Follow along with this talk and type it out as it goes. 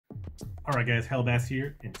All right, guys, HellaBass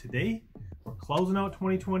here, and today we're closing out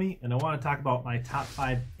 2020, and I want to talk about my top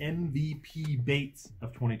 5 MVP baits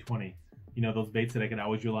of 2020. You know, those baits that I can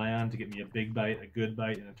always rely on to get me a big bite, a good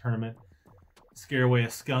bite in a tournament, scare away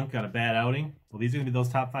a skunk on a bad outing. Well, these are going to be those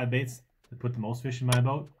top 5 baits that put the most fish in my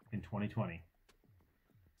boat in 2020. I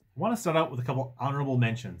want to start out with a couple honorable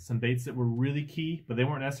mentions, some baits that were really key, but they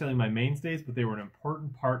weren't necessarily my mainstays, but they were an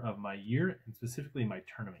important part of my year, and specifically my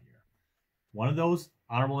tournament year. One of those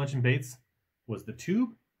honorable mention baits was the tube,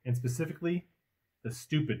 and specifically the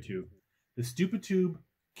stupid tube. The stupid tube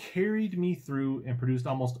carried me through and produced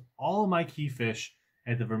almost all of my key fish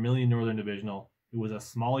at the Vermilion Northern Divisional. It was a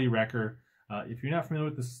smallie wrecker. If you're not familiar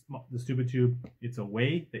with the stupid tube, it's a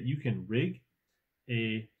way that you can rig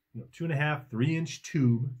a 2.5, 3-inch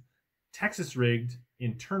tube, Texas rigged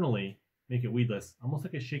internally, make it weedless, almost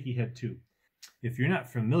like a shaky head tube. If you're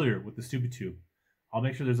not familiar with the stupid tube, I'll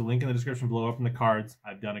make sure there's a link in the description below up in the cards.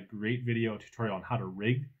 I've done a great video tutorial on how to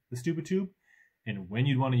rig the stupid tube and when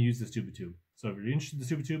you'd want to use the stupid tube. So if you're interested in the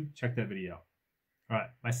stupid tube, check that video out. All right,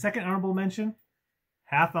 my second honorable mention,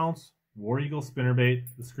 1/2 ounce War Eagle spinnerbait,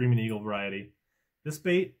 the Screaming Eagle variety. This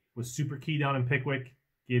bait was super key down in Pickwick,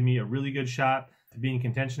 gave me a really good shot to be in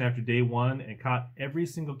contention after day one, and caught every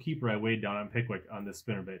single keeper I weighed down on Pickwick on this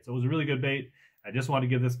spinnerbait. So it was a really good bait. I just wanted to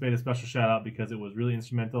give this bait a special shout out because it was really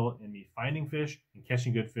instrumental in me finding fish and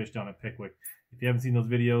catching good fish down at Pickwick. If you haven't seen those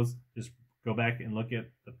videos, just go back and look at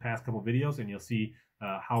the past couple videos and you'll see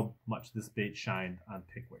how much this bait shined on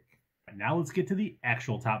Pickwick. And now let's get to the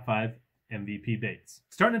actual top 5 MVP baits.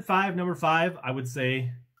 Starting at 5, number 5, I would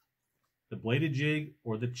say the bladed jig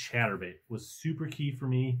or the chatterbait was super key for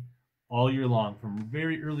me all year long. From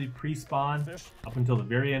very early pre-spawn up until the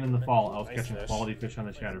very end in the fall, I was catching quality fish on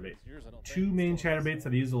the chatterbait. 2 main chatterbaits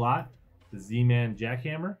that I use a lot: the Z-Man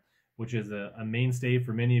Jackhammer, which is a mainstay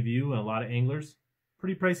for many of you and a lot of anglers.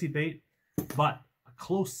 Pretty pricey bait, but a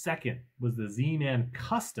close second was the Z-Man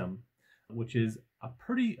Custom, which is a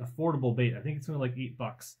pretty affordable bait. I think it's only like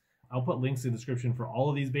 $8. I'll put links in the description for all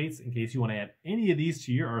of these baits in case you want to add any of these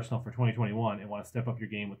to your arsenal for 2021 and want to step up your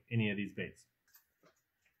game with any of these baits.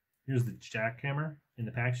 Here's the Jackhammer in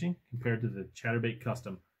the packaging compared to the Chatterbait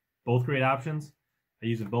Custom. Both great options. I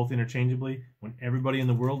use them both interchangeably. When everybody in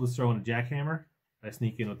the world is throwing a Jackhammer, I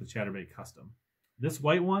sneak in with the Chatterbait Custom. This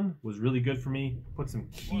white one was really good for me. Put some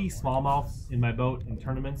key smallmouths in my boat in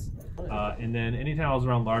tournaments. And then anytime I was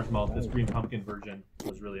around largemouth, this green pumpkin version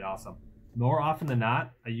was really awesome. More often than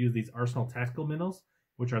not, I use these Arsenal Tactical Minnows,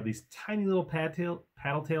 which are these tiny little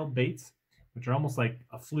paddle-tailed baits, which are almost like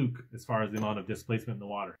a fluke as far as the amount of displacement in the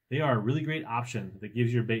water. They are a really great option that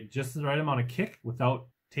gives your bait just the right amount of kick without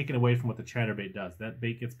taking away from what the chatterbait does. That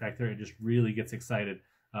bait gets back there and just really gets excited,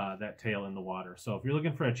 that tail in the water. So if you're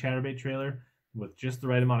looking for a chatterbait trailer with just the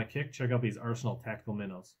right amount of kick, check out these Arsenal Tactical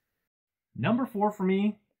Minnows. Number 4 for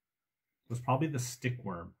me was probably the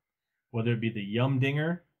stickworm, whether it be the Yum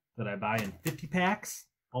Dinger that I buy in 50 packs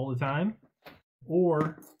all the time,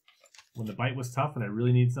 or when the bite was tough and I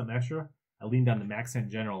really need something extra, I leaned on the Maxent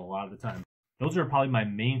General a lot of the time. Those are probably my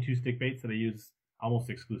main 2 stick baits that I use almost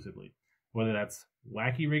exclusively. Whether that's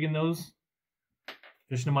wacky rigging those,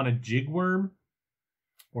 fishing them on a jig worm,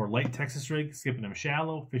 or light Texas rig, skipping them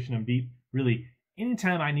shallow, fishing them deep. Really,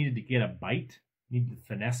 anytime I needed to get a bite, needed to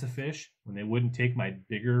finesse a fish when they wouldn't take my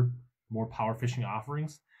bigger, more power fishing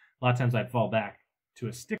offerings, a lot of times I'd fall back to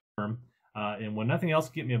a stick worm. And when nothing else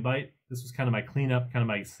could get me a bite, this was kind of my cleanup, kind of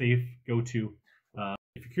my safe go-to.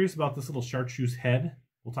 If you're curious about this little chartreuse head,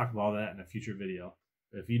 we'll talk about that in a future video.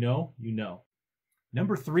 But if you know, you know.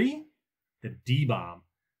 Number 3, the D-Bomb.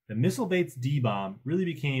 The Missile Baits D-Bomb really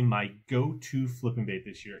became my go-to flipping bait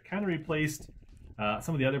this year. It kind of replaced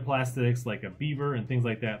some of the other plastics like a beaver and things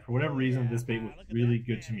like that. For whatever reason, this bait was really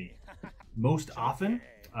good to me. Most often,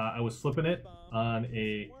 I was flipping it on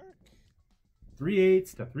a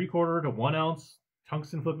 3/8 to 3/4 to 1 ounce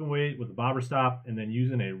tungsten flipping weight with a bobber stop, and then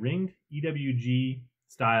using a ringed EWG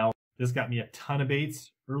style. This got me a ton of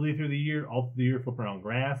baits early through the year, all through the year, flip around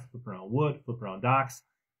grass, flip around wood, flip around docks,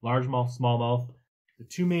 largemouth, smallmouth. The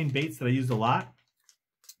 2 main baits that I used a lot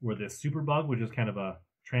were this Super Bug, which is kind of a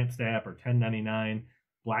tramp stab or 10.99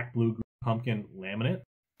 black blue green pumpkin laminate,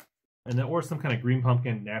 and then or some kind of green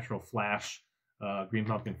pumpkin natural flash, green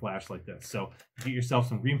pumpkin flash like this. So you get yourself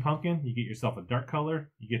some green pumpkin, you get yourself a dark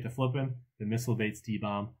color, you get to flipping. The Missile Baits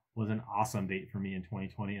D-Bomb was an awesome bait for me in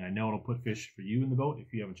 2020, and I know it'll put fish for you in the boat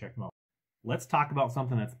if you haven't checked them out. Let's talk about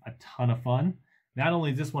something that's a ton of fun. Not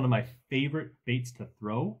only is this one of my favorite baits to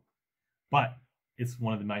throw, but it's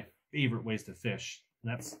one of my favorite ways to fish,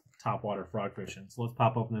 and that's topwater frog fishing. So let's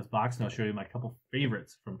pop open this box and I'll show you my couple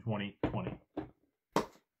favorites from 2020.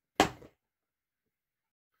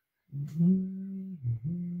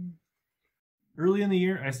 Early in the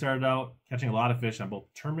year, I started out catching a lot of fish on both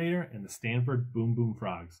Terminator and the Stanford Boom Boom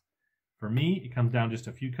frogs. For me, it comes down just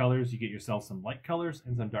a few colors. You get yourself some light colors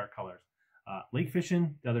and some dark colors. Lake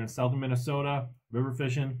fishing, down there in southern Minnesota, river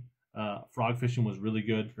fishing, frog fishing was really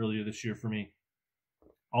good earlier this year for me.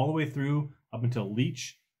 All the way through up until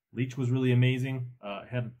Leech. Leech was really amazing.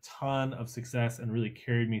 Had a ton of success and really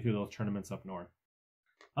carried me through those tournaments up north.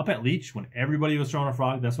 Up at Leech, when everybody was throwing a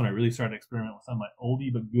frog, that's when I really started to experiment with some of my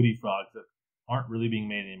oldie but goodie frogs that aren't really being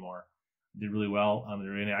made anymore. Did really well on the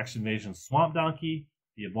Reaction Invasion Swamp Donkey,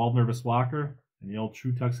 the Evolved Nervous Walker, and the old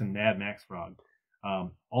True Tungsten Mad Max frog.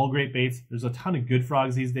 All great baits. There's a ton of good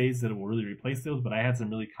frogs these days that will really replace those, but I had some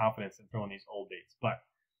really confidence in throwing these old baits. But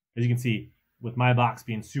as you can see, with my box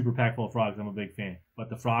being super packed full of frogs, I'm a big fan. But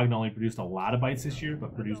the frog not only produced a lot of bites this year,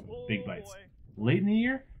 but produced big bites. Late in the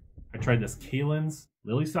year, I tried this Kalen's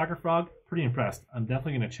Lily Stalker frog. Pretty impressed. I'm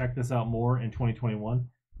definitely going to check this out more in 2021.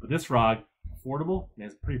 But this frog, affordable, and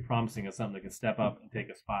is pretty promising as something that can step up and take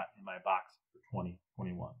a spot in my box for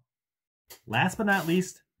 2021. Last but not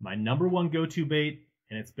least, my number one go-to bait,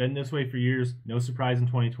 and it's been this way for years, no surprise in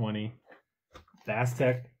 2020, Bass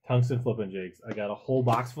Tech Tungsten Flippin' Jigs. I got a whole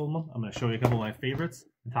box full of them. I'm going to show you a couple of my favorites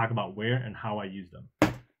and talk about where and how I use them.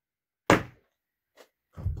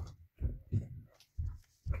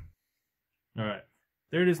 All right,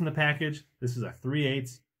 there it is in the package. This is a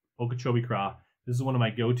 3/8 Okeechobee craw. This is one of my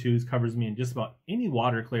go-tos, covers me in just about any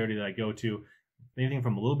water clarity that I go to. Anything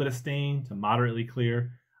from a little bit of stain to moderately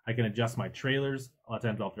clear. I can adjust my trailers. A lot of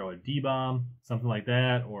times I'll throw a D-bomb, something like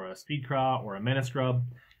that, or a speed craw, or a menace scrub.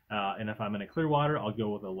 And if I'm in a clear water, I'll go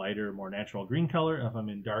with a lighter, more natural green color. And if I'm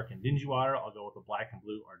in dark and dingy water, I'll go with a black and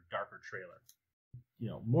blue or darker trailer. You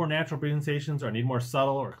know, more natural presentations, or I need more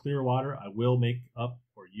subtle or clear water, I will make up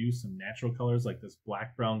or use some natural colors like this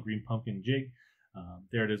black, brown, green pumpkin jig.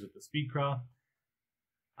 There it is with the speed craw.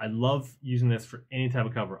 I love using this for any type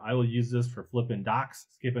of cover. I will use this for flipping docks,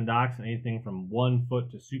 skipping docks, and anything from 1 foot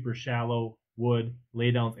to super shallow wood,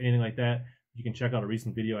 laydowns, anything like that. You can check out a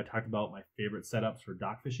recent video. I talked about my favorite setups for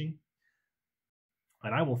dock fishing.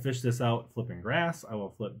 And I will fish this out flipping grass. I will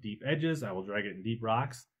flip deep edges. I will drag it in deep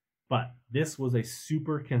rocks. But this was a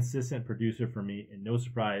super consistent producer for me, and no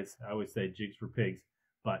surprise, I always say jigs for pigs.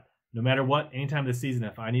 But no matter what, anytime this season,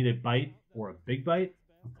 if I need a bite or a big bite,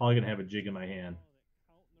 I'm probably going to have a jig in my hand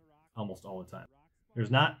almost all the time. There's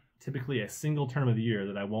not typically a single tournament of the year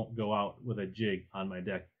that I won't go out with a jig on my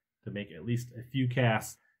deck to make at least a few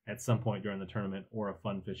casts at some point during the tournament or a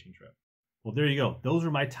fun fishing trip. Well, there you go. Those are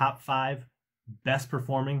my top 5 best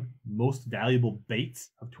performing, most valuable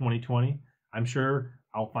baits of 2020. I'm sure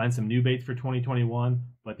I'll find some new baits for 2021,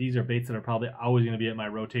 but these are baits that are probably always going to be at my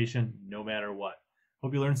rotation no matter what.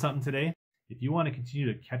 Hope you learned something today. If you want to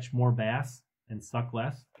continue to catch more bass and suck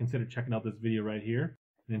less, consider checking out this video right here.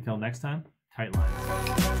 And until next time, tight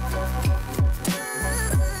lines.